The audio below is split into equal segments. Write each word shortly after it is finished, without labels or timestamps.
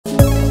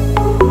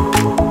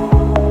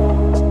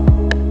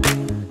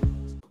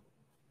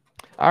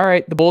All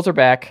right, the Bulls are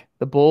back.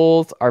 The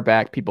Bulls are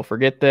back. People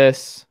forget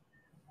this,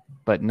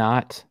 but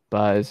not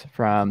Buzz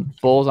from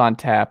Bulls on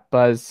Tap.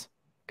 Buzz,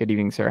 good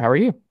evening, sir. How are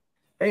you?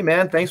 Hey,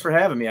 man, thanks for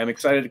having me. I'm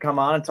excited to come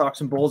on and talk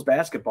some Bulls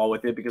basketball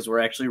with you because we're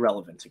actually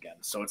relevant again.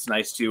 So it's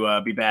nice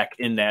to be back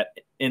in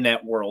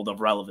that world of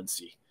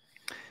relevancy.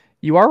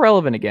 You are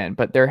relevant again,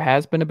 but there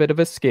has been a bit of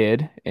a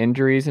skid,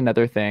 injuries and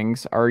other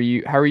things. How are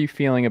you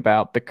feeling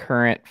about the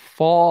current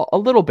fall a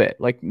little bit?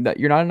 Like that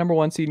you're not a number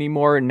one seed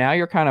anymore. Now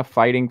you're kind of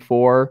fighting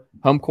for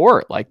home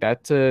court. Like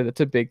that's a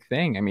big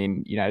thing. I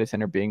mean, United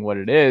Center being what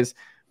it is,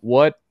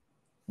 what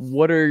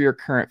are your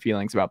current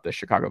feelings about the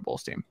Chicago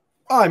Bulls team?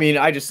 Oh, I mean,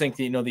 I just think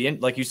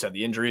like you said,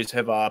 the injuries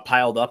have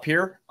piled up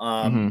here.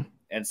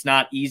 And it's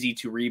not easy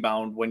to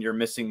rebound when you're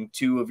missing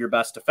two of your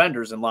best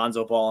defenders in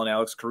Lonzo Ball and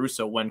Alex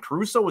Caruso. When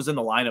Caruso was in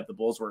the lineup, the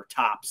Bulls were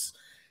tops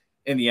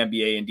in the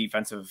NBA in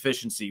defensive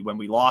efficiency. When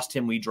we lost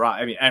him, we dropped.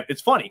 I mean,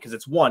 it's funny because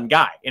it's one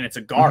guy and it's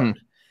a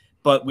guard,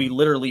 but we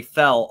literally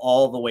fell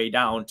all the way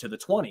down to the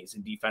 20s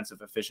in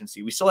defensive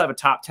efficiency. We still have a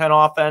top 10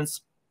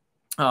 offense.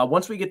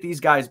 Once we get these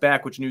guys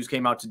back, which news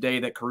came out today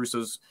that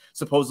Caruso's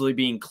supposedly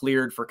being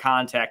cleared for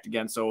contact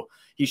again, so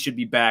he should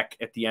be back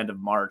at the end of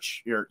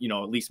March, or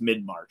at least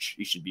mid-March,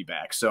 he should be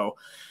back. So,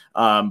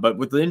 but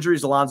with the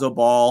injuries, Alonzo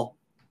Ball,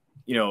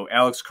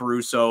 Alex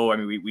Caruso, I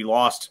mean, we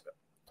lost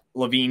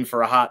Levine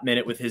for a hot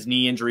minute with his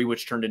knee injury,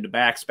 which turned into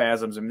back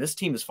spasms. I mean, this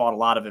team has fought a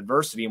lot of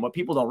adversity, and what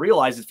people don't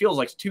realize, it feels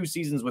like 2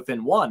 seasons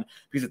within one,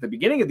 because at the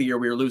beginning of the year,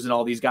 we were losing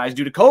all these guys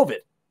due to COVID.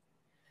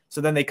 So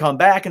then they come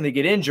back and they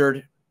get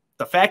injured.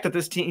 The fact that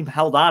this team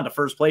held on to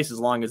first place as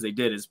long as they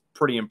did is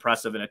pretty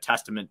impressive and a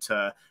testament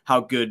to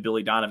how good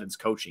Billy Donovan's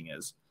coaching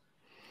is.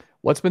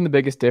 What's been the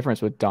biggest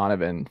difference with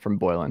Donovan from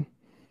Boylan?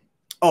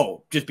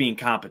 Oh, just being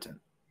competent.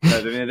 I'm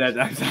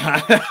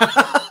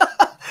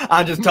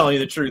just telling you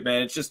the truth,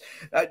 man. It's just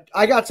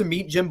I got to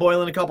meet Jim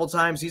Boylan a couple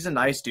times. He's a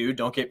nice dude.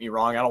 Don't get me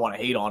wrong. I don't want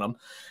to hate on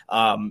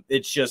him.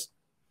 It's just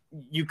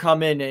you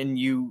come in and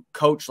you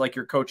coach like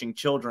you're coaching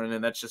children,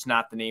 and that's just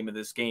not the name of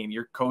this game.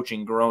 You're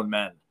coaching grown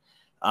men.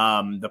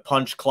 The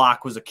punch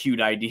clock was a cute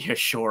idea,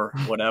 sure,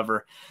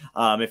 whatever,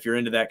 if you're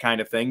into that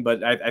kind of thing.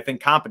 But I think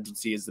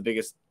competency is the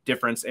biggest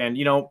difference, and,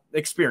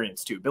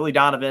 experience too. Billy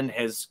Donovan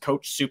has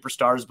coached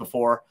superstars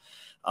before,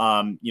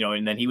 and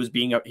then he was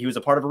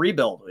a part of a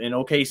rebuild in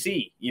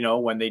OKC,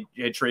 when they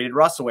had traded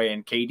Russ away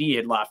and KD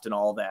had left and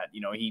all that.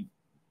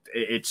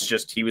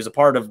 He was a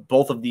part of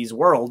both of these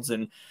worlds.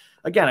 And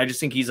again, I just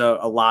think he's a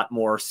lot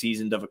more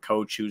seasoned of a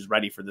coach who's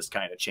ready for this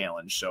kind of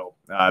challenge. So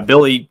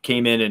Billy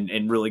came in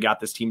and really got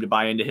this team to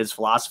buy into his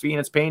philosophy, and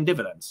it's paying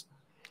dividends.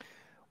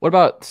 What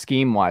about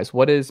scheme-wise?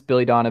 What does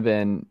Billy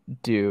Donovan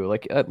do?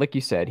 Like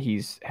you said,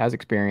 has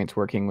experience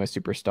working with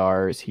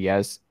superstars. He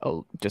has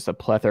just a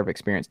plethora of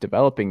experience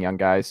developing young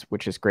guys,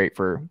 which is great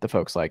for the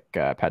folks like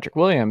Patrick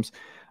Williams.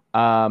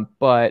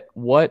 But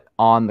what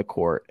on the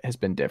court has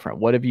been different?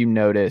 What have you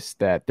noticed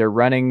that they're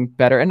running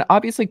better? And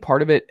obviously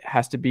part of it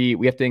has to be,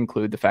 we have to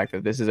include the fact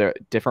that this is a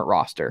different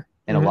roster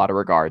in a lot of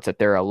regards, that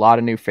there are a lot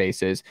of new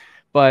faces,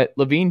 but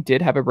Levine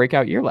did have a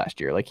breakout year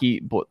last year.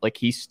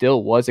 He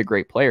still was a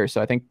great player.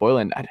 So I think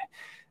Boylan,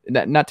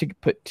 not to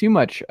put too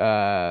much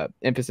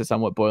emphasis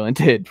on what Boylan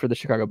did for the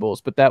Chicago Bulls,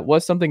 but that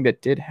was something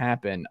that did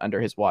happen under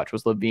his watch,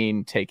 was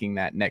Levine taking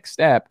that next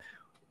step.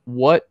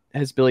 What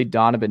has Billy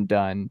Donovan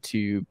done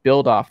to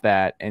build off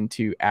that and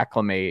to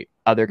acclimate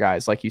other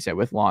guys, like you said,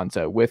 with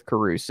Lonzo, with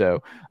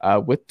Caruso,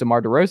 with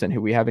DeMar DeRozan,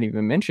 who we haven't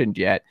even mentioned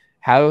yet?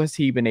 How has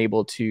he been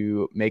able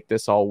to make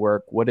this all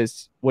work? What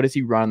does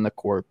he run on the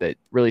court that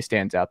really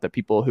stands out, that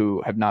people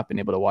who have not been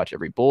able to watch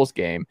every Bulls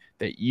game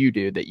that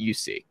you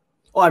see?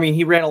 Well, I mean,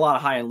 he ran a lot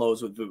of high and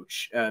lows with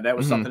Vooch. That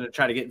was something to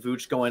try to get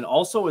Vooch going.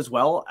 Also, as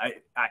well,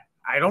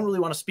 I don't really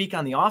want to speak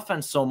on the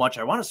offense so much.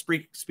 I want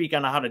to speak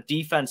on how the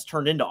defense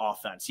turned into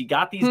offense. He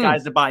got these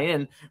guys to buy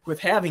in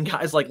with having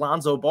guys like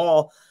Lonzo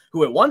Ball,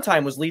 who at one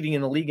time was leading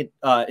in the league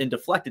in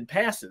deflected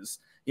passes,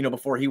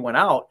 before he went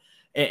out,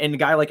 and a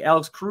guy like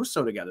Alex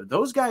Caruso together.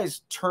 Those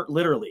guys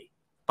literally,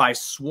 by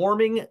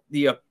swarming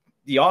the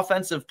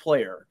offensive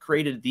player,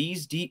 created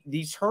these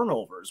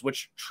turnovers,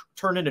 which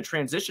turned into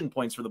transition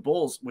points for the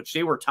Bulls, which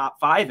they were top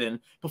 5 in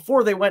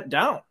before they went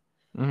down.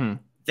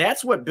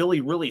 That's what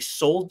Billy really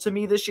sold to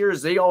me this year,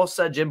 is they all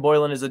said Jim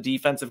Boylan is a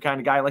defensive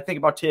kind of guy. Like, think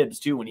about Tibbs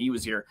too, when he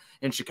was here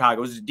in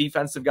Chicago. He was a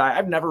defensive guy.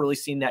 I've never really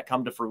seen that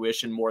come to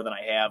fruition more than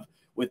I have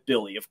with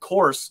Billy. Of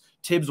course,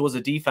 Tibbs was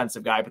a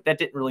defensive guy, but that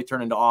didn't really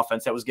turn into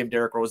offense. That was give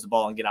Derrick Rose the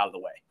ball and get out of the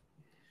way.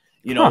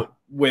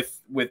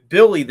 With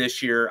Billy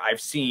this year, I've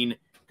seen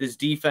this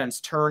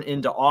defense turn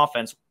into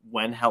offense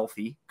when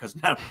healthy, because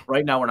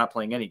right now we're not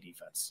playing any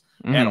defense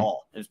at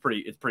all. It's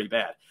pretty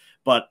bad.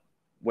 But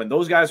when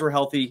those guys were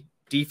healthy,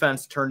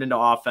 defense turned into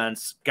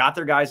offense, got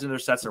their guys in their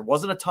sets. There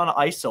wasn't a ton of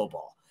ISO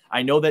ball.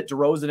 I know that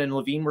DeRozan and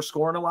Levine were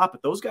scoring a lot,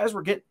 but those guys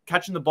were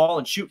catching the ball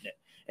and shooting it,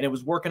 and it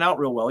was working out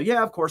real well.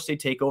 Yeah, of course, they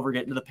take over,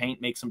 get into the paint,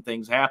 make some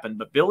things happen,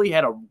 but Billy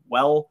had a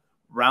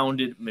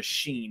well-rounded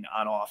machine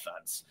on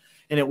offense,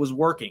 and it was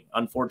working.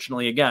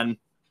 Unfortunately, again,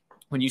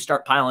 when you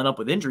start piling up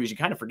with injuries, you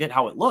kind of forget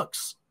how it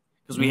looks,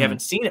 because we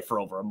haven't seen it for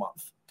over a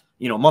month.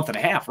 a month and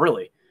a half,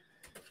 really.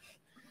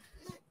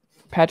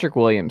 Patrick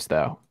Williams,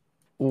 though,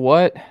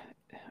 what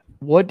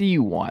do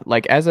you want?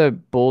 Like, as a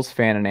Bulls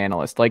fan and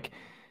analyst, like,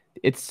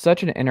 it's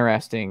such an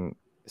interesting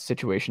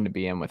situation to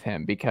be in with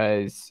him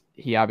because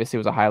he obviously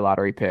was a high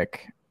lottery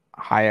pick,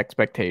 high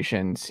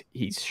expectations.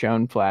 He's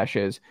shown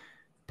flashes,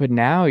 but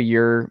now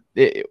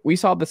we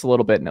saw this a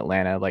little bit in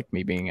Atlanta, like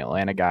me being an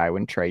Atlanta guy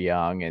when Trae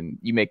Young, and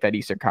you make that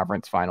Eastern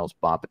Conference Finals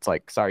bump. It's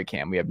like, sorry,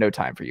 Cam, we have no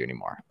time for you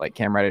anymore. Like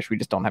Cam Reddish, we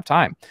just don't have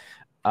time.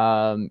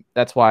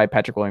 That's why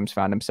Patrick Williams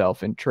found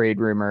himself in trade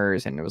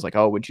rumors, and it was like,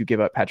 oh, would you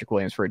give up Patrick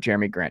Williams for a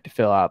Jeremy Grant to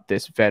fill out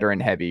this veteran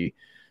heavy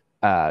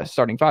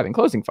starting five and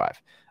closing five?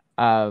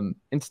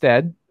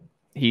 Instead,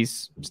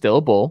 he's still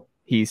a Bull.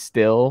 He's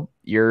still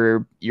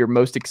your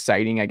most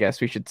exciting, I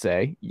guess we should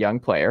say, young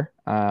player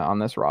on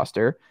this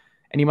roster,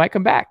 and he might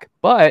come back.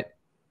 But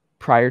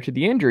prior to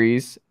the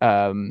injuries,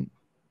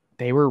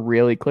 they were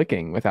really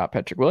clicking without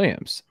Patrick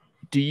Williams.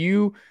 Do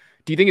you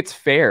think it's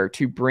fair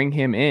to bring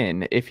him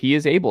in if he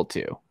is able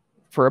to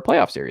for a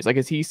playoff series? Like,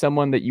 is he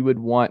someone that you would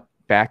want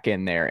back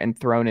in there and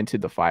thrown into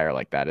the fire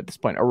like that at this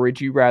point? Or would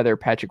you rather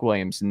Patrick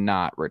Williams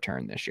not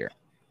return this year?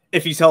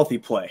 If he's healthy,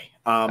 play.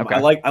 Okay.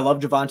 I love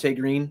Javonte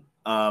Green.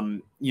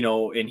 And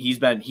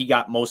he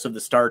got most of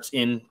the starts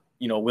in,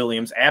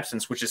 Williams'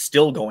 absence, which is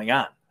still going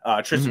on.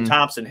 Tristan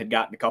Thompson had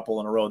gotten a couple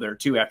in a row there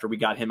too after we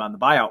got him on the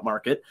buyout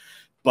market.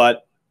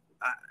 But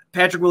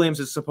Patrick Williams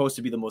is supposed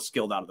to be the most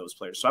skilled out of those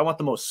players. So I want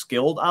the most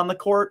skilled on the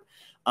court.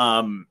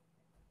 And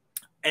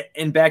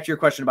back to your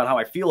question about how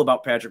I feel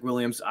about Patrick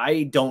Williams,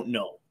 I don't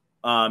know.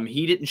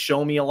 He didn't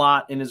show me a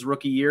lot in his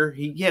rookie year.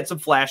 He had some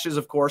flashes,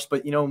 of course,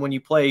 but when you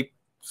play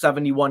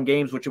 71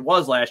 games, which it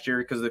was last year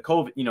because of the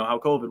COVID, how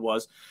COVID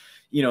was,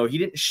 he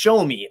didn't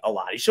show me a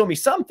lot. He showed me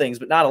some things,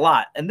 but not a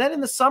lot. And then in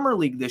the summer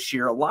league this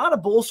year, a lot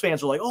of Bulls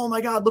fans were like, oh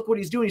my God, look what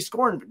he's doing. He's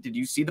scoring. Did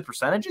you see the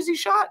percentages he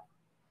shot?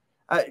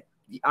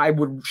 I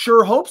would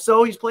sure hope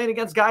so. He's playing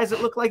against guys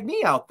that look like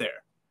me out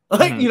there.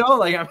 Like,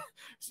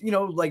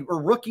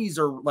 or rookies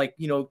or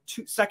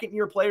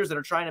second-year players that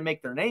are trying to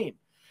make their name.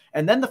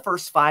 And then the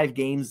first 5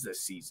 games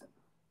this season,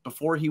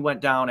 before he went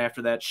down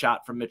after that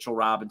shot from Mitchell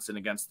Robinson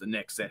against the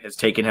Knicks that has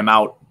taken him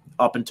out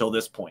up until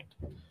this point,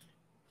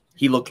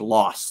 he looked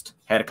lost.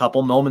 Had a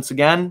couple moments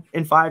again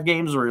in 5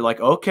 games where you're like,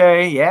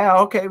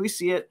 okay, we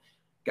see it.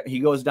 He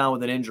goes down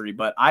with an injury,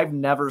 but I've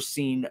never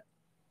seen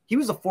 – he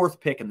was the 4th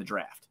pick in the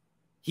draft.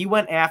 He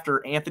went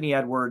after Anthony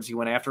Edwards. He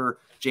went after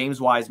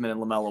James Wiseman and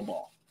LaMelo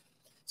Ball.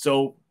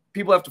 So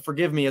people have to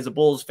forgive me as a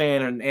Bulls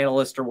fan and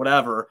analyst or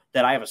whatever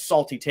that I have a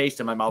salty taste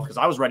in my mouth because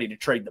I was ready to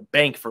trade the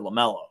bank for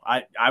LaMelo.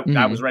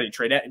 I was ready to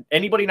trade it.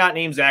 Anybody not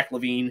named Zach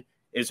LaVine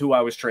is who I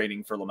was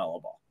trading for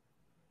LaMelo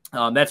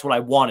Ball. That's what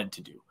I wanted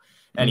to do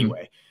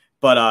anyway.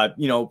 But,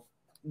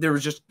 there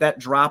was just that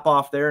drop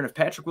off there. And if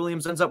Patrick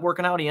Williams ends up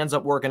working out, he ends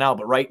up working out.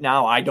 But right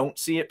now, I don't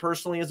see it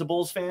personally as a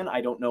Bulls fan. I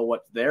don't know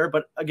what's there.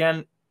 But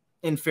again,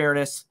 in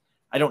fairness,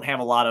 I don't have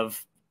a lot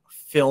of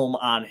film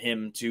on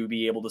him to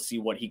be able to see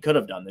what he could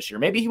have done this year.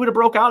 Maybe he would have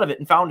broke out of it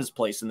and found his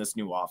place in this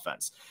new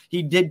offense.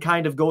 He did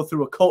kind of go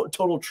through a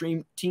total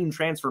team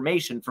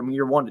transformation from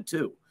year 1 to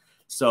 2.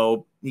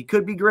 So he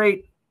could be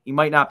great. He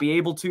might not be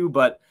able to,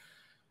 but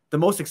the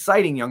most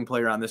exciting young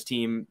player on this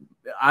team,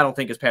 I don't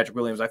think is Patrick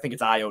Williams. I think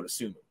it's Ayo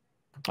Dosunmu.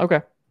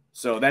 Okay.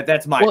 So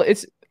that's my... Well,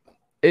 it's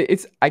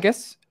I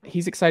guess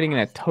he's exciting in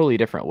a totally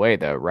different way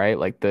though, right?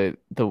 Like the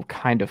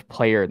kind of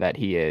player that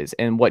he is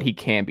and what he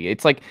can be.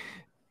 It's like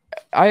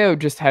Ayo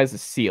just has a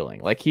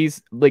ceiling. Like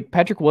he's like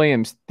Patrick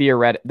Williams,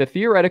 the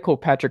theoretical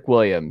Patrick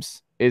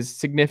Williams is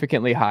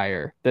significantly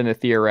higher than the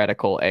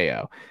theoretical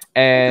Ayo.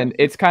 And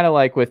it's kind of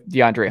like with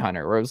DeAndre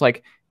Hunter, where it was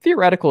like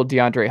theoretical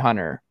DeAndre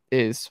Hunter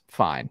is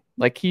fine.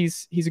 Like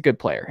he's a good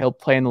player. He'll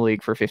play in the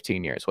league for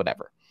 15 years,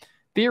 whatever.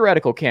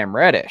 Theoretical Cam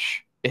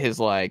Reddish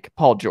is like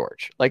Paul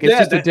George. Like it's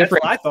just a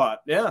different. That's what I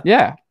thought.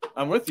 Yeah.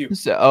 I'm with you.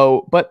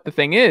 So, but the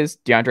thing is,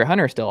 DeAndre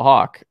Hunter is still a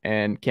Hawk,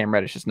 and Cam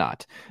Reddish is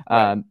not.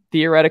 Right.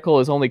 Theoretical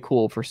is only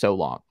cool for so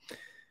long.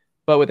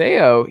 But with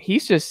Ayo,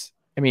 he's just.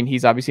 I mean,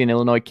 he's obviously an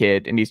Illinois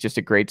kid, and he's just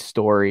a great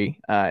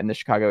story in the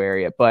Chicago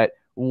area. But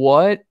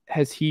what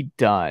has he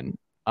done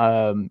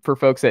for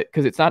folks that,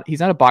 because he's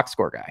not a box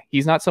score guy.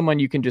 He's not someone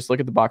you can just look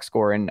at the box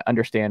score and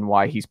understand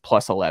why he's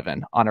plus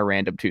 11 on a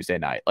random Tuesday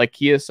night. Like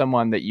he is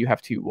someone that you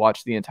have to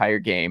watch the entire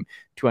game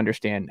to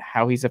understand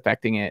how he's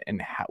affecting it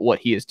and what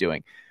he is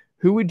doing.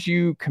 Who would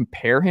you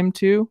compare him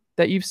to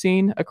that you've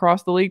seen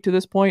across the league to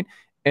this point?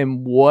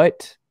 And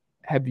what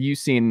have you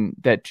seen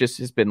that just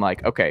has been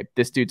like, okay,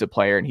 this dude's a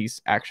player and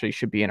he's actually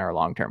should be in our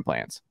long-term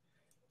plans?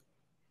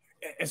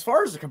 As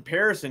far as the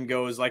comparison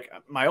goes, like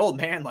my old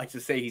man likes to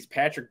say he's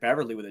Patrick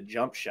Beverley with a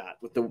jump shot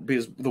with the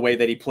way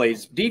that he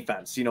plays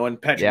defense,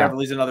 and Patrick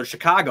Beverley's another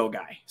Chicago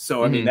guy.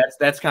 So, I mean,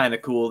 that's kind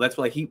of cool. That's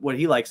what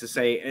he likes to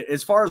say.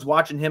 As far as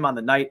watching him on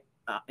the night,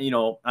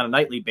 on a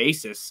nightly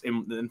basis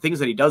and things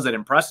that he does that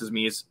impresses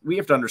me is we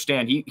have to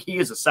understand he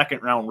is a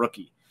 2nd round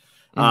rookie.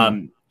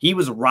 He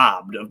was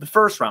robbed of the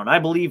 1st round. I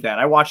believe that.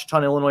 I watch a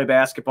ton of Illinois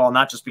basketball,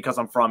 not just because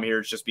I'm from here.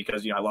 It's just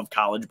because, I love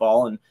college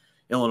ball and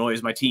Illinois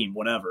is my team,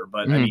 whatever.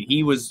 But I mean,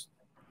 he was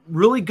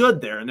really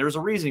good there. And there's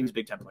a reason he was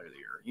Big Ten Player of the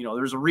Year. You know,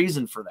 there's a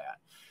reason for that.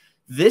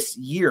 This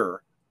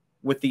year,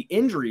 with the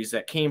injuries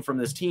that came from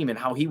this team and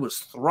how he was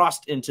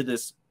thrust into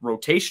this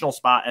rotational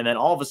spot and then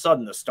all of a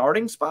sudden the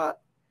starting spot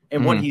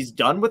and what he's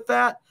done with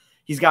that,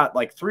 he's got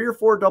like 3 or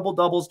 4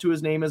 double-doubles to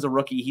his name as a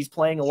rookie. He's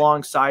playing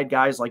alongside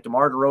guys like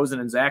DeMar DeRozan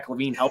and Zach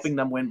LaVine, helping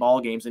them win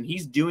ball games. And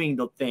he's doing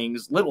the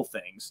things, little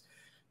things,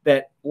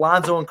 that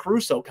Lonzo and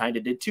Caruso kind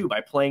of did too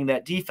by playing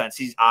that defense.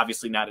 He's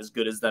obviously not as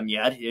good as them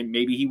yet, and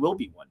maybe he will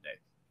be one day.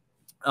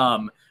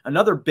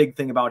 Another big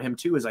thing about him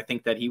too is I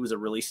think that he was a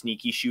really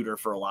sneaky shooter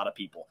for a lot of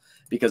people,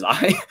 because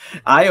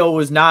Ayo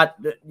was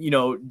not,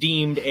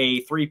 deemed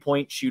a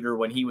 3-point shooter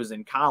when he was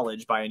in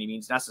college by any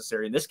means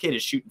necessary. And this kid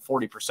is shooting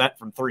 40%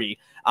 from 3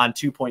 on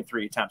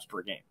 2.3 attempts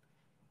per game.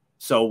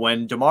 So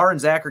when DeMar and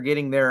Zach are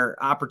getting their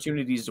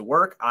opportunities to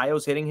work,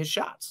 Ayo's hitting his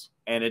shots,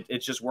 and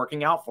it's just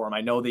working out for him.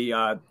 I know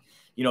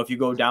if you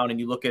go down and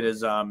you look at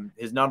his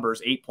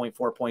numbers,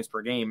 8.4 points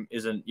per game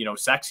isn't,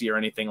 sexy or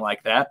anything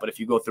like that. But if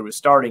you go through his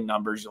starting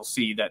numbers, you'll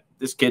see that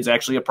this kid's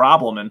actually a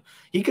problem, and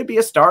he could be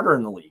a starter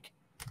in the league.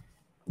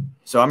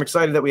 So I'm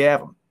excited that we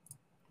have him.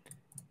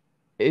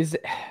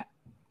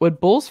 Would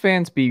Bulls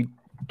fans be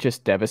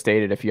just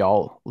devastated if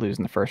y'all lose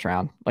in the first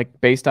round,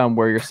 like based on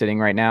where you're sitting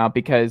right now,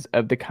 because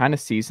of the kind of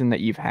season that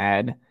you've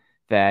had,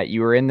 that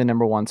you were in the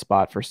number 1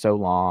 spot for so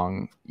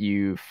long?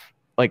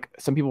 Like,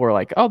 some people were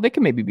like, oh, they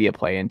can maybe be a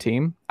play-in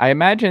team. I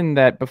imagine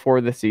that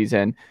before the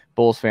season,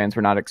 Bulls fans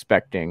were not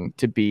expecting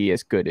to be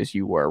as good as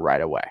you were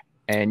right away.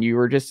 And you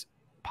were just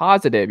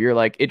positive. You're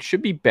like, it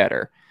should be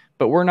better,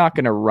 but we're not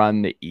going to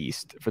run the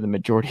East for the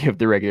majority of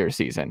the regular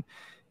season.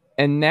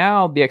 And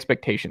now the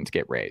expectations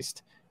get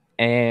raised.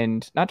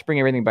 And not to bring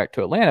everything back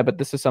to Atlanta, but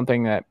this is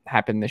something that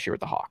happened this year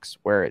with the Hawks,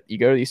 where you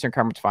go to the Eastern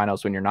Conference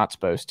Finals when you're not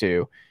supposed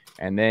to,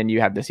 and then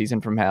you have the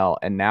season from hell,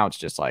 and now it's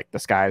just like the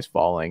sky is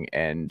falling,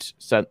 and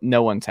so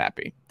no one's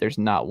happy. There's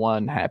not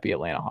one happy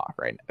Atlanta Hawk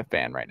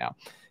fan right now.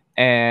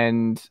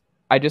 And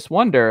I just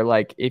wonder,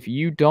 like, if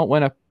you don't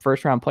win a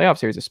first-round playoff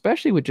series,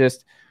 especially with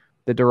just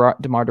the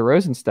DeMar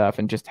DeRozan stuff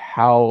and just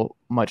how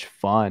much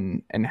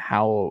fun and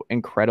how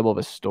incredible of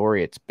a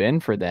story it's been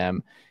for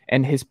them,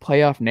 and his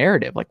playoff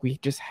narrative, like, we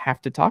just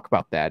have to talk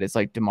about that. It's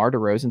like DeMar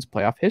DeRozan's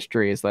playoff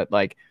history is that,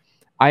 like,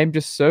 I am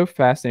just so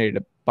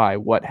fascinated by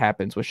what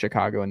happens with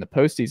Chicago in the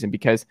postseason,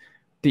 because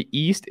the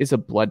East is a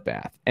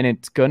bloodbath and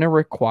it's going to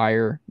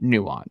require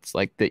nuance.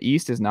 Like, the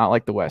East is not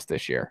like the West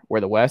this year,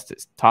 where the West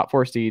is top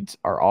 4 seeds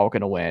are all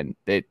going to win.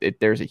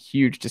 There's a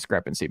huge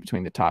discrepancy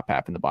between the top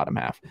half and the bottom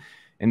half.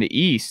 In the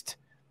East,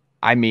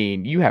 I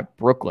mean, you have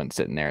Brooklyn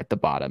sitting there at the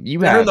bottom.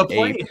 They're the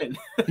play-in.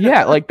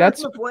 Yeah, like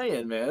that's the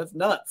play-in, man. It's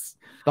nuts.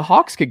 The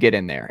Hawks could get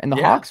in there, and the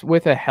Hawks,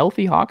 with a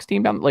healthy Hawks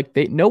team down, like,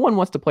 no one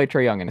wants to play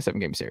Trae Young in a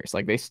 7-game series.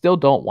 Like, they still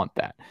don't want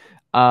that.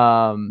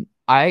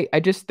 I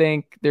just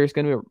think there's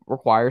going to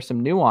require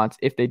some nuance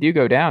if they do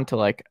go down to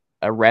like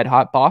a red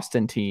hot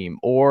Boston team,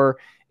 or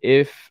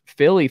if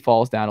Philly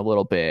falls down a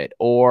little bit,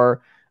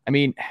 or I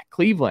mean,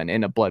 Cleveland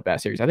in a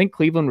bloodbath series. I think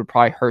Cleveland would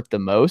probably hurt the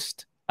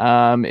most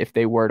if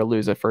they were to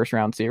lose a first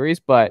round series.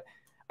 But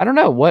I don't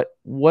know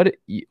what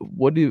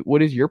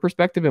is your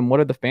perspective, and what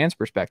are the fans'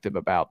 perspective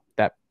about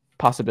that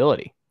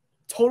possibility?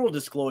 Total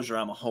disclosure,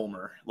 I'm a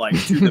homer, like,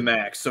 to the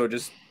max. So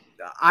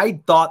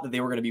I thought that they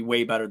were going to be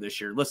way better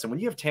this year. Listen, when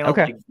you have talent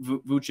like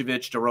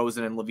Vucevic,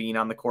 DeRozan, and LaVine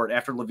on the court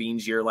after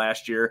LaVine's year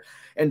last year,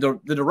 and the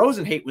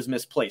DeRozan hate was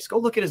misplaced. Go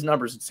look at his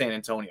numbers in San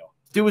Antonio.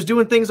 Dude was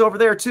doing things over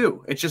there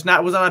too. It's just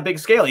was on a big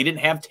scale. He didn't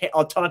have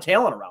a ton of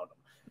talent around him.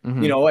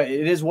 Mm-hmm.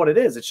 It is what it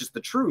is. It's just the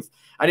truth.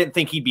 I didn't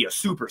think he'd be a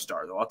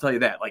superstar, though. I'll tell you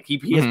that. Like, he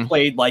has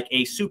played like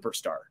a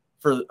superstar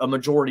for a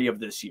majority of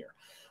this year.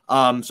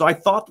 So I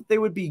thought that they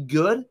would be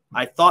good.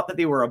 I thought that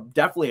they were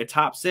definitely a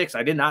top 6.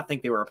 I did not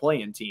think they were a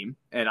play-in team.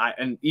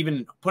 And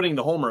even putting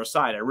the homer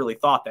aside, I really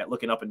thought that,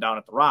 looking up and down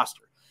at the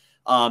roster.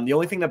 The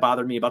only thing that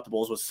bothered me about the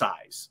Bulls was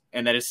size,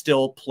 and that is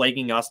still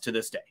plaguing us to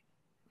this day.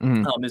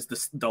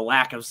 Is the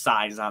lack of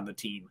size on the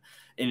team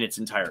in its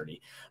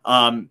entirety.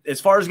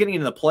 As far as getting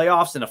into the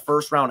playoffs and a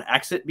first-round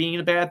exit being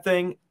a bad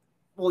thing,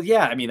 well,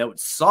 yeah, I mean, that would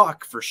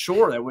suck for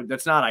sure.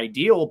 That's not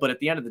ideal, but at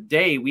the end of the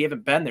day, we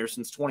haven't been there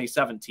since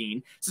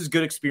 2017. This is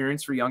good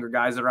experience for younger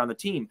guys that are on the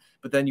team.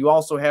 But then you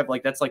also have,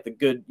 like, that's like the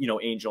good,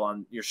 angel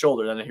on your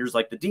shoulder. Then here's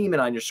like the demon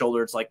on your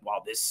shoulder. It's like,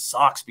 wow, this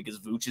sucks because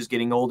Vooch is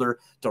getting older.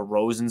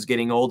 DeRozan's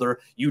getting older.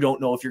 You don't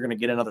know if you're going to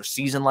get another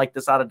season like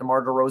this out of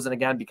DeMar DeRozan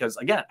again, because,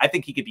 again, I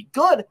think he could be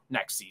good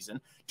next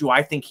season. Do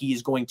I think he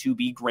is going to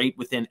be great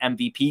within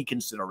MVP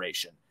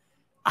consideration?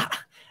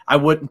 I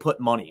wouldn't put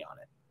money on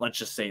it. Let's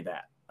just say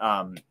that.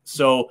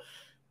 So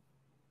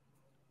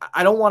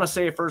I don't want to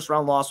say a first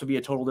round loss would be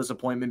a total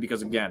disappointment,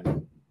 because,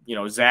 again,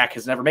 Zach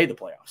has never made the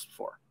playoffs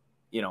before.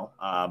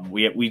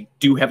 We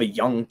do have a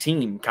young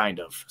team, kind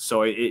of.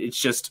 So it's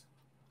just,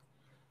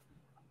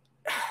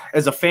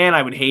 as a fan,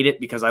 I would hate it,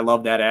 because I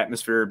love that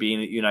atmosphere of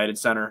being at United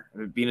Center.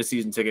 Being a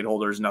season ticket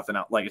holder is nothing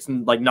else. Like, it's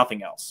like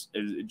nothing else.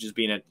 It's just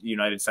being at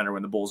United Center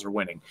when the Bulls are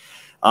winning.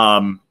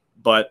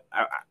 But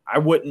I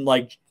wouldn't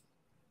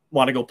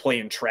want to go play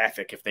in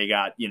traffic if they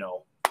got,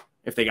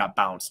 if they got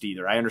bounced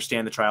either. I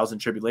understand the trials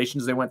and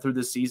tribulations they went through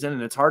this season,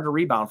 and it's hard to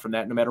rebound from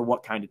that no matter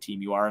what kind of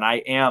team you are. And I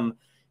am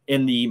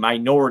in the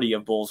minority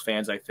of Bulls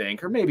fans, I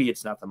think, or maybe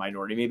it's not the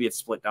minority, maybe it's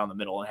split down the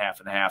middle and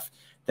half,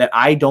 that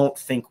I don't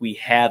think we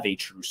have a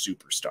true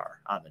superstar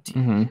on the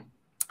team. Mm-hmm.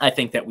 I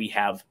think that we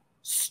have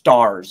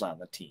stars on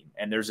the team,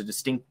 and there's a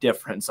distinct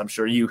difference. I'm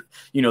sure you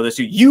know this.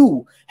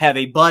 You have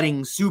a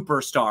budding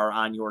superstar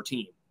on your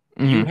team.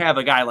 Mm-hmm. You have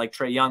a guy like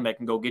Trae Young that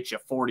can go get you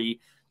 40,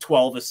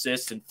 12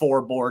 assists and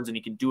 4 boards, and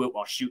he can do it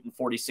while shooting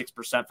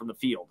 46% from the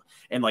field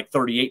and like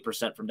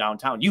 38% from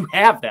downtown. You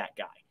have that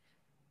guy.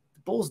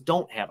 The Bulls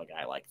don't have a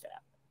guy like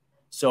that.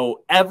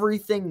 So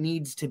everything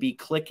needs to be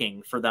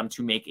clicking for them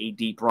to make a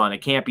deep run. It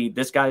can't be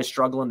this guy is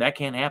struggling. That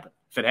can't happen.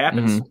 If it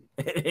happens,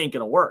 it ain't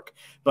going to work.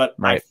 But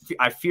right.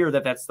 I fear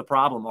that that's the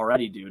problem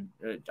already, dude.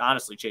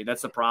 Honestly, Che,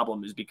 that's the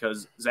problem, is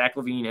because Zach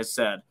LaVine has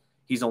said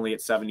he's only at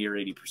 70 or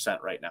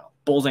 80% right now.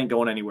 Bulls ain't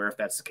going anywhere if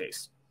that's the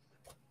case.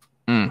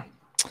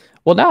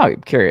 Well, now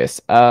I'm curious.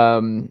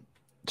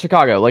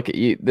 Chicago,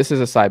 this is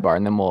a sidebar,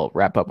 and then we'll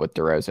wrap up with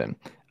DeRozan.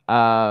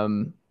 How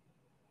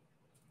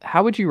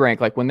would you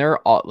rank, when they're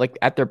all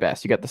at their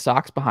best? You got the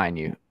Sox behind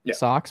you,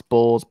 Sox,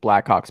 Bulls,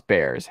 Blackhawks,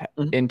 Bears.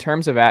 In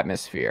terms of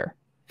atmosphere,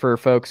 for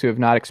folks who have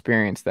not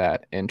experienced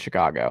that in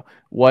Chicago,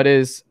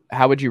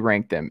 how would you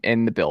rank them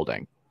in the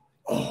building?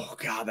 Oh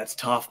God, that's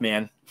tough,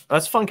 man.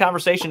 That's a fun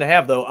conversation to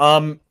have, though.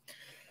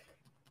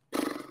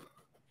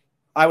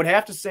 I would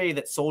have to say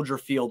that Soldier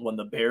Field, when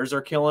the Bears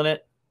are killing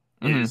it,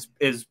 is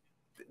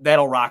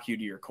that'll rock you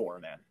to your core,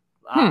 man.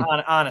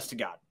 Honest to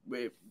God,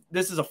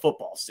 this is a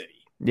football city.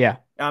 Yeah,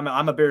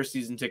 I'm a Bears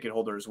season ticket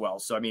holder as well.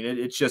 So I mean,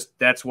 it's just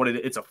that's what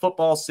it's a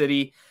football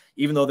city.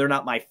 Even though they're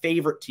not my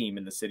favorite team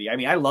in the city, I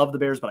mean, I love the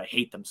Bears, but I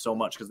hate them so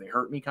much because they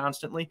hurt me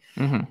constantly.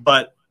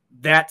 But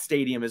that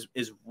stadium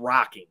is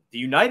rocking. The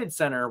United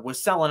Center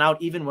was selling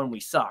out even when we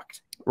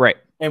sucked. Right.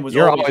 And was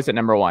always at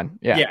number one.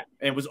 Yeah. Yeah.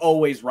 And was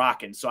always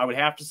rocking. So I would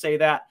have to say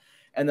that.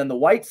 And then the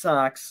White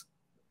Sox,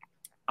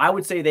 I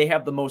would say they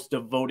have the most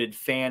devoted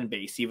fan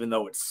base, even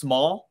though it's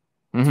small.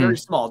 It's very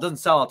small. It doesn't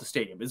sell out the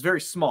stadium. It's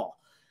very small.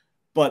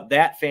 But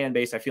that fan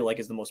base, I feel like,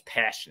 is the most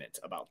passionate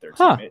about their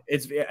team.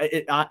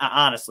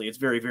 Honestly, it's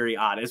very, very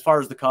odd. As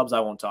far as the Cubs, I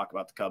won't talk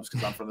about the Cubs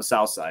because I'm from the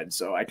South Side,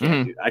 so I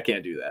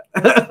can't do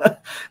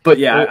that. But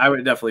yeah, I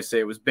would definitely say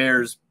it was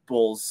Bears,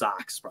 Bulls,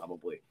 Sox,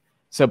 probably.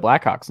 So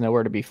Blackhawks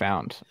nowhere to be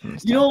found.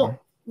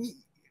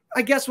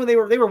 I guess when they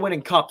were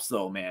winning cups,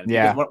 though, man.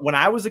 Yeah. When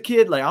I was a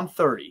kid, I'm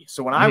 30.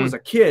 So when I was a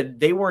kid,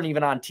 they weren't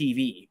even on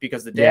TV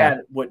because the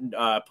dad wouldn't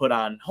put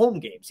on home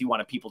games. He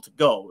wanted people to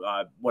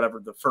go, whatever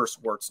the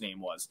first Wirt's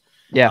name was.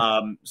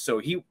 Yeah.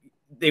 So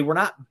they were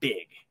not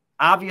big.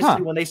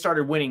 Obviously, when they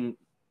started winning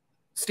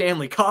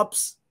Stanley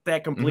Cups,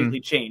 that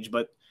completely changed.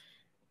 But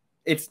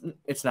it's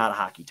not a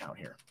hockey town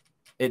here.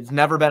 It's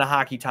never been a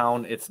hockey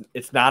town.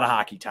 It's not a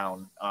hockey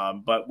town.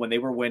 But when they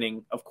were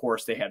winning, of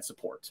course, they had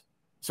support.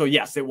 So,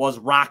 yes, it was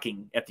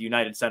rocking at the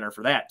United Center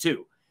for that,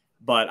 too.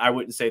 But I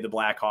wouldn't say the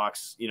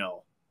Blackhawks,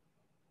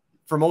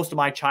 for most of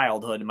my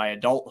childhood and my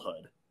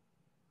adulthood,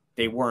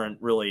 they weren't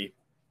really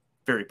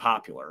very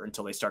popular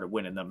until they started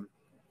winning them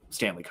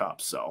Stanley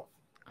Cups. So,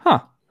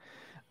 I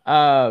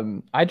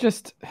don't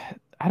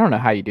know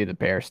how you do the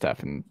Bear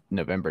stuff in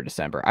November,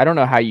 December. I don't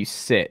know how you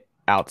sit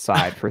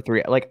outside for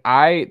 3.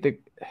 The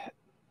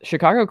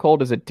Chicago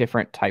cold is a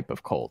different type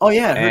of cold. Oh,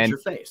 yeah, it hurts your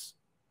face.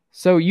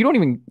 So you don't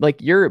even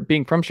you're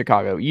being from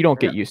Chicago. You don't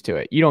get used to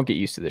it. You don't get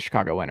used to the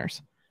Chicago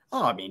winters.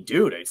 Oh, I mean,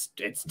 dude, it's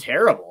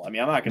terrible. I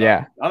mean, I'm not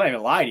gonna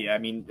lie to you. I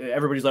mean,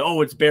 everybody's like,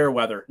 oh, it's bear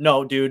weather.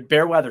 No, dude,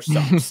 bear weather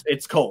sucks.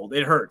 It's cold.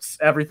 It hurts.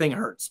 Everything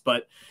hurts.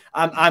 But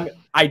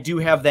I do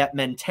have that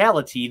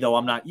mentality, though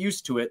I'm not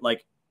used to it.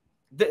 Like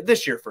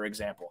this year, for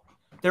example,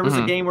 there was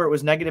a game where it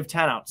was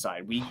 -10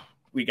 outside. We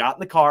got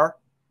in the car.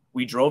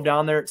 We drove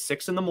down there at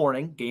 6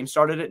 a.m. Game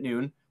started at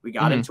noon. We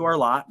got into our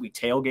lot. We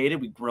tailgated.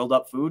 We grilled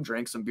up food,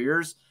 drank some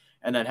beers,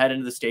 and then head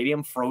into the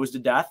stadium, froze to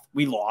death.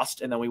 We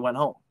lost, and then we went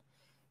home.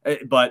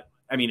 But,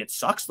 I mean, it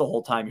sucks the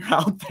whole time you're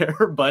out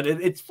there, but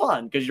it's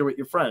fun because you're with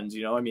your friends,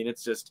 I mean,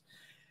 it's just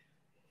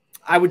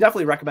 – I would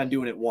definitely recommend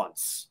doing it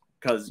once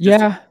because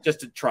just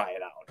to try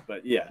it out.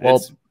 But, yeah,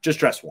 it's just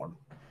dress warm.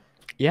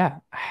 Yeah.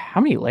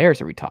 How many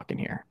layers are we talking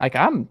here?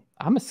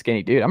 I'm a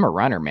skinny dude. I'm a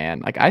runner,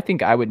 man. I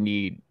think I would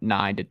need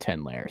 9 to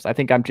 10 layers. I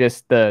think I'm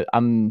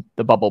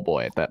the bubble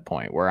boy at that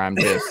point where I'm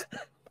just,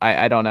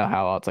 I don't know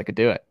how else I could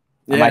do it.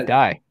 I might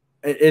die.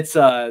 It's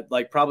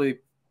probably,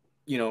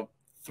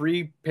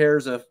 3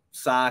 pairs of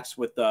socks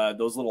with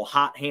those little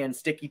hot hand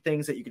sticky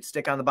things that you could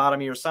stick on the bottom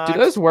of your socks. Do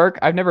those work?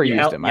 I've never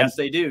used them. Yes,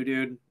 they do,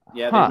 dude.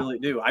 Yeah, they really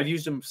do. I've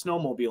used them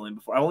snowmobiling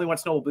before. I only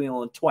went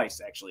snowmobiling twice,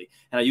 actually.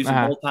 And I used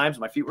them both times.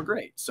 My feet were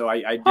great. So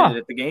I did it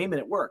at the game, and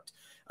it worked.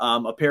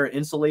 A pair of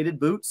insulated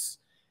boots,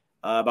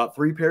 about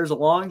 3 pairs of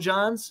long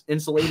johns,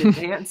 insulated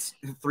pants,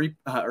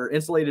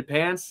 insulated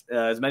pants,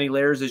 as many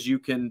layers as you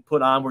can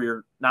put on where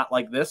you're not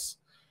like this,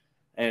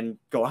 and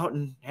go out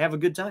and have a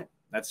good time.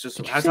 That's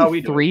how we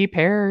do it. 3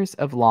 pairs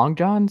of long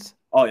johns?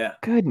 Oh yeah.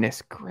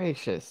 Goodness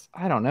gracious.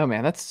 I don't know,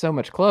 man. That's so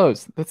much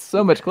clothes. That's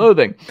so much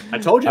clothing. I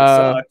told you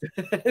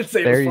it sucked.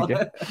 There you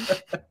go.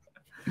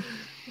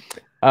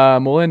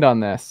 We'll end on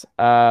this.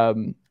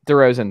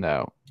 DeRozan,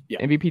 though.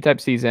 Yeah. MVP type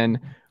season.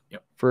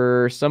 Yep.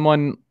 For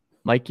someone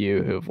like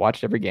you who've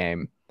watched every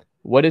game,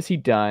 what has he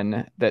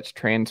done that's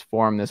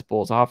transformed this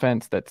Bulls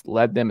offense, that's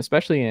led them,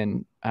 especially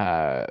in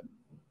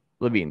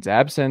Levine's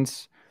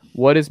absence?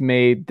 What has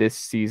made this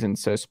season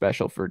so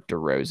special for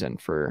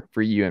DeRozan,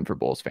 for you and for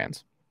Bulls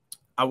fans?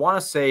 I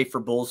want to say for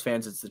Bulls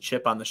fans, it's the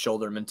chip on the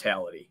shoulder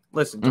mentality.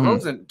 Listen,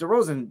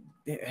 DeRozan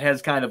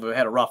has kind of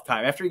had a rough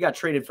time after he got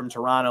traded from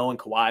Toronto and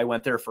Kawhi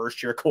went there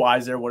first year.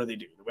 Kawhi's there. What do?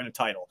 They win a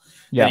title.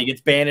 Yeah. Then he gets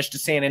banished to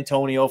San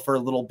Antonio for a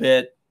little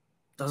bit.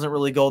 Doesn't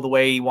really go the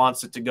way he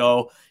wants it to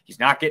go. He's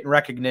not getting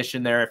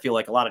recognition there. I feel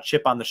like a lot of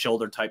chip on the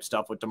shoulder type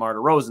stuff with DeMar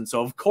DeRozan.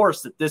 So of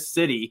course that this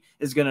city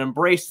is going to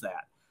embrace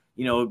that.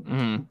 You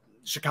know,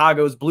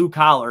 Chicago's blue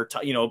collar,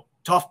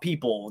 tough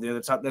people. You know,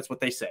 that's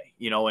what they say.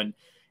 You know, and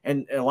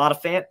a lot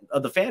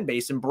of the fan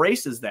base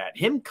embraces that.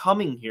 Him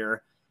coming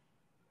here,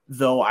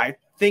 though, I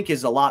think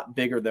is a lot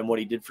bigger than what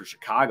he did for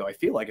Chicago. I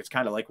feel like it's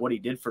kind of like what he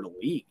did for the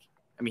league.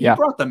 I mean, he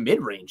brought the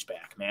mid-range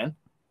back, man.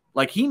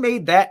 Like, he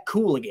made that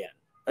cool again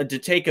to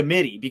take a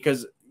midi,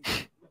 because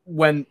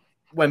when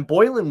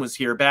Boylan was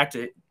here, back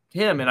to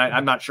him, and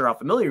I'm not sure how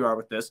familiar you are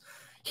with this,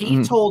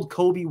 he told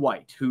Kobe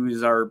White, who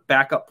is our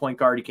backup point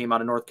guard, he came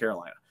out of North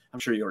Carolina. I'm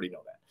sure you already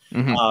know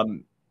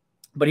that.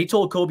 But he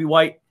told Kobe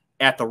White,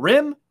 at the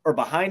rim or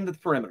behind the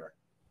perimeter,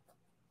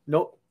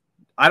 no,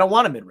 I don't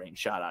want a mid-range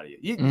shot out of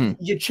you.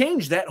 You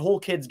changed that whole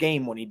kid's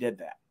game when he did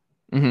that.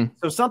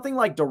 So something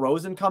like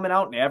DeRozan coming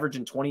out and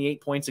averaging 28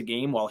 points a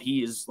game while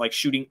he is like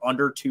shooting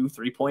under 2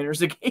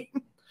 3-pointers a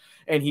game.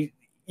 And he,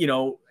 you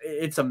know,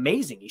 it's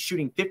amazing. He's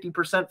shooting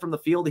 50% from the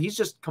field. He's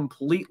just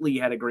completely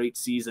had a great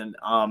season.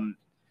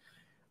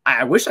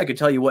 I wish I could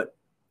tell you what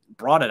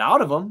brought it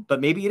out of him, but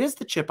maybe it is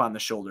the chip on the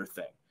shoulder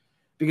thing.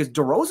 Because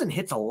DeRozan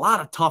hits a lot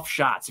of tough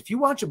shots. If you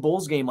watch a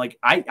Bulls game, like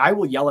I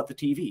will yell at the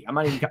TV. I'm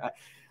not even.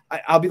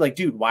 I'll be like,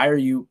 dude, why are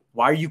you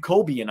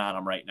Kobeing on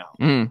him right now?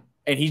 And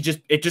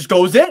it just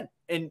goes in,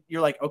 and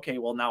you're like, okay,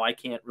 well now I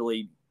can't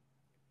really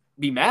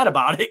be mad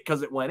about it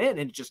because it went in,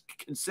 and just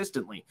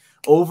consistently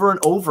over and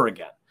over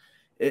again.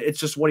 It's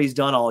just what he's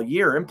done all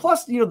year. And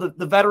plus, you know,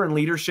 the veteran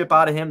leadership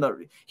out of him,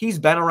 he's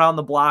been around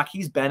the block.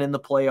 He's been in the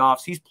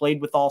playoffs. He's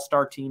played with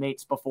all-star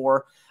teammates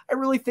before. I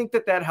really think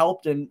that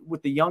helped. And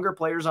with the younger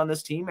players on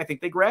this team, I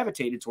think they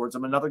gravitated towards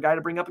him. Another guy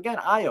to bring up again,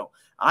 Ayo.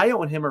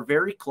 Ayo and him are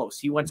very close.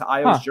 He went to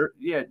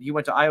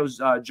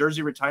Ayo's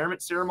jersey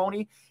retirement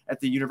ceremony at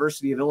the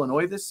University of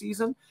Illinois this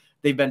season.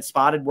 They've been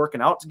spotted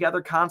working out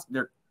together.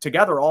 They're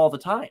together all the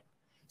time.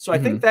 So I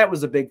think that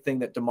was a big thing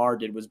that DeMar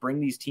did, was bring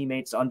these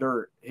teammates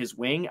under his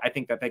wing. I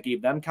think that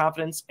gave them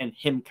confidence and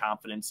him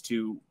confidence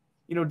to,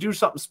 you know, do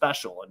something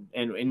special.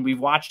 And we've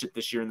watched it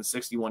this year in the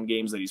 61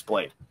 games that he's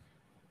played.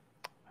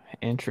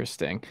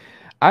 Interesting.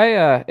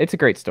 It's a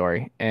great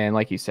story. And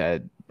like you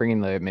said,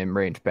 bringing the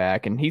mid-range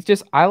back, and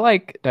I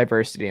like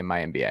diversity in my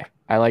NBA.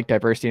 I like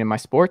diversity in my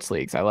sports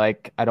leagues. I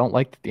don't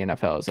like that the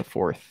NFL is a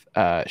fourth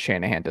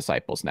Shanahan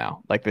disciples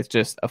now. Like, it's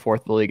just a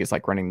fourth league is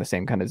like running the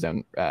same kind of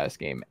zone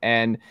scheme.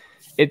 And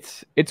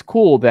it's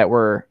cool that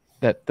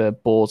the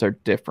Bulls are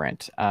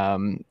different.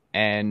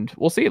 And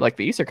we'll see. Like,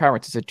 the Eastern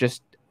Conference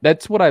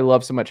that's what I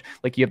love so much.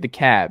 Like, you have the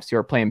Cavs who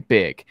are playing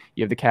big.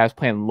 You have the Cavs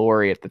playing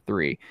Laurie at the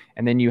 3.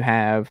 And then you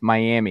have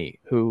Miami,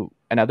 who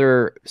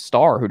another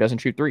star who doesn't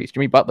shoot threes.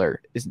 Jimmy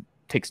Butler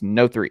takes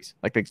no threes.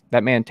 Like,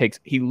 that man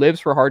he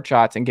lives for hard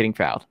shots and getting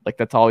fouled. Like,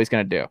 that's all he's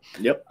going to do.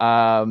 Yep.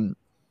 I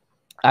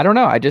don't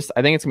know. I think it's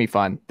going to be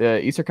fun.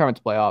 The Eastern Conference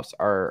playoffs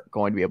are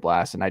going to be a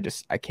blast. And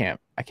I can't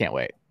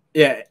wait.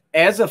 Yeah,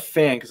 as a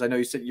fan, because I know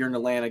you said you're an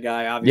Atlanta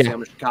guy, obviously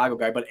I'm a Chicago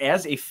guy, but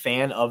as a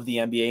fan of the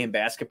NBA and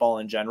basketball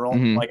in general,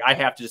 like, I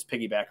have to just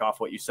piggyback off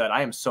what you said.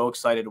 I am so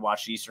excited to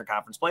watch the Eastern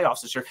Conference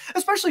playoffs this year,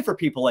 especially for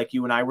people like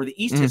you and I, where the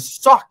East has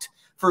sucked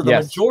for the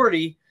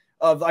majority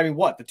of, the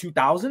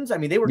 2000s? I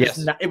mean, they were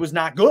just it was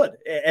not good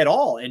at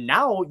all. And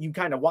now you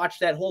kind of watch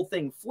that whole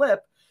thing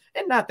flip.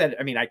 And not that,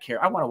 I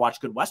care. I want to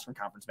watch good Western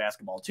Conference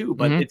basketball too,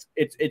 but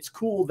it's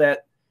cool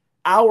that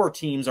our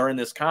teams are in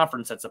this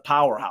conference that's a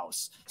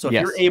powerhouse. So if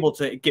you're able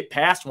to get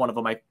past one of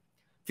them, I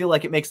feel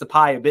like it makes the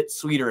pie a bit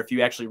sweeter if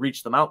you actually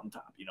reach the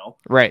mountaintop, you know?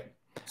 Right.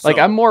 So,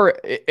 like,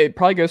 it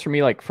probably goes for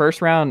me like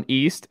first round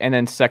East and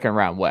then second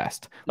round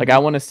West. Like, I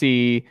want to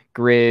see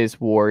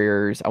Grizz,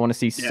 Warriors. I want to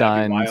see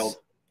Suns,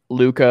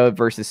 Luka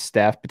versus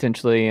Steph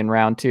potentially in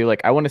round 2. Like,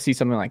 I want to see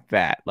something like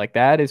that. Like,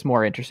 that is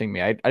more interesting to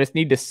me. I just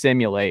need to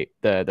simulate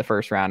the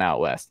first round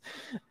out West.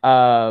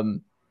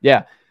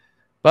 Yeah.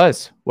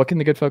 Buzz, what can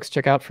the good folks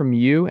check out from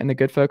you and the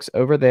good folks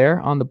over there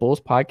on the Bulls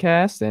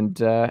podcast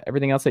and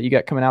everything else that you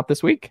got coming out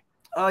this week?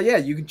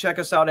 You can check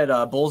us out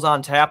at Bulls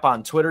on Tap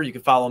on Twitter. You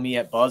can follow me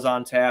at Buzz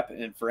on Tap.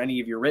 And for any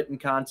of your written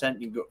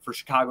content, you can go for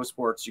Chicago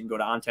sports. You can go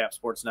to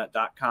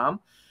ontapsportsnet.com.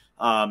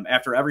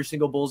 After every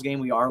single Bulls game,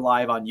 we are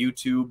live on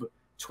YouTube,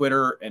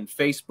 Twitter, and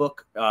Facebook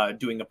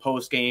doing a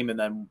post game. And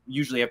then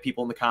usually have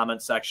people in the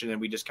comments section,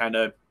 and we just kind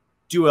of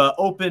do a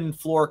open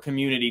floor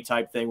community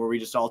type thing where we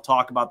just all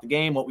talk about the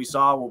game, what we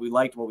saw, what we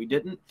liked, what we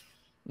didn't.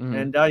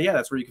 And yeah,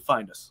 that's where you can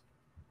find us.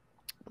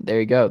 There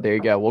you go. There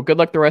you go. Well, good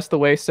luck the rest of the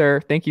way,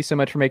 sir. Thank you so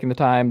much for making the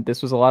time.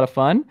 This was a lot of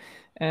fun,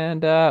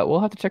 and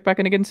we'll have to check back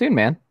in again soon,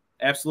 man.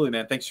 Absolutely,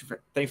 man. Thanks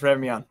for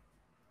having me on.